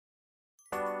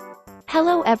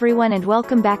Hello everyone and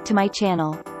welcome back to my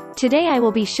channel. Today I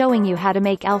will be showing you how to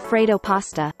make Alfredo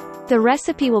pasta. The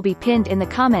recipe will be pinned in the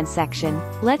comment section.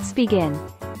 Let's begin.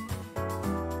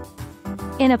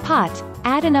 In a pot,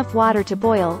 add enough water to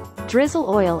boil, drizzle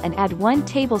oil and add 1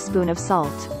 tablespoon of salt.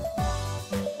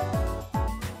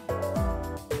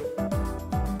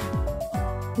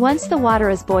 Once the water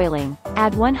is boiling,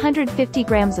 add 150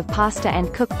 grams of pasta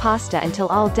and cook pasta until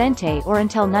al dente or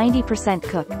until 90%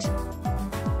 cooked.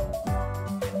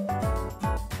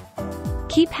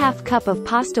 Keep half cup of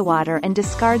pasta water and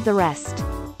discard the rest.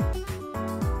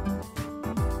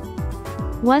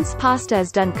 Once pasta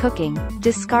is done cooking,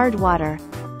 discard water.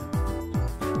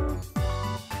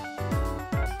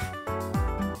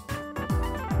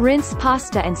 Rinse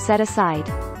pasta and set aside.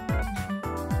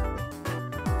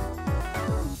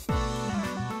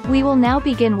 We will now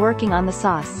begin working on the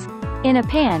sauce. In a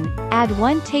pan, add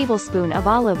 1 tablespoon of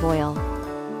olive oil.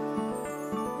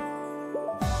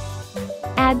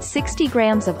 Add 60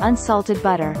 grams of unsalted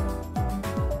butter.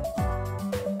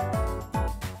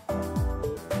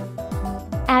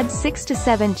 Add 6 to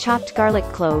 7 chopped garlic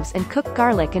cloves and cook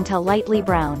garlic until lightly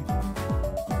brown.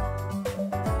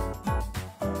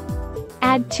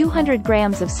 Add 200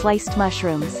 grams of sliced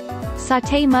mushrooms.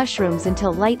 Sauté mushrooms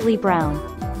until lightly brown.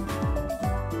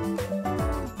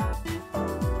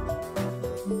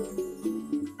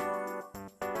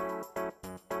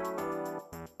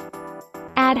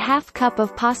 Add half cup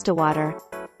of pasta water.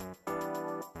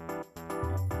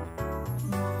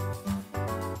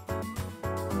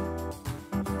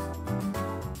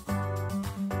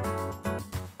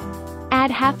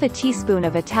 Add half a teaspoon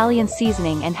of Italian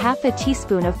seasoning and half a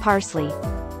teaspoon of parsley.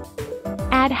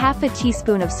 Add half a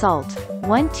teaspoon of salt,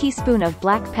 1 teaspoon of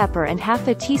black pepper and half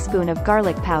a teaspoon of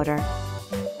garlic powder.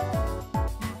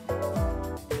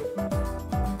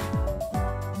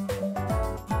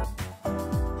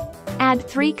 Add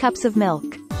 3 cups of milk.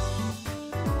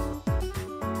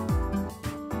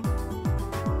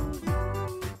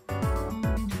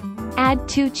 Add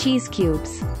 2 cheese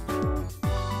cubes.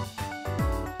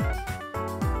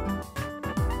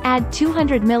 Add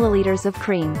 200 milliliters of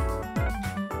cream.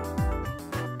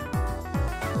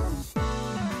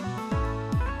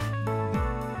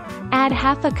 Add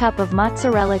half a cup of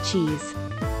mozzarella cheese.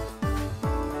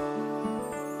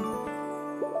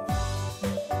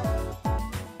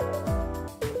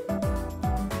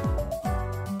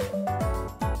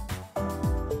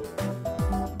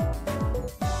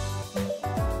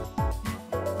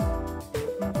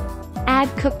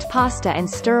 Add cooked pasta and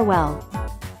stir well.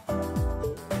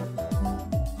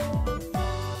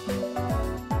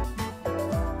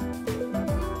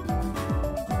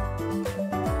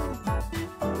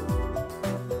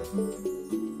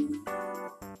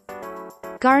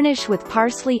 Garnish with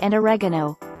parsley and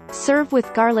oregano. Serve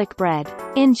with garlic bread.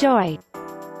 Enjoy!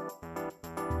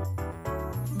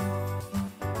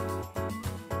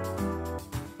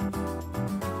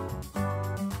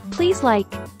 Please like,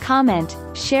 comment,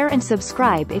 share and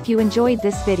subscribe if you enjoyed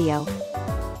this video.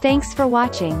 Thanks for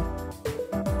watching.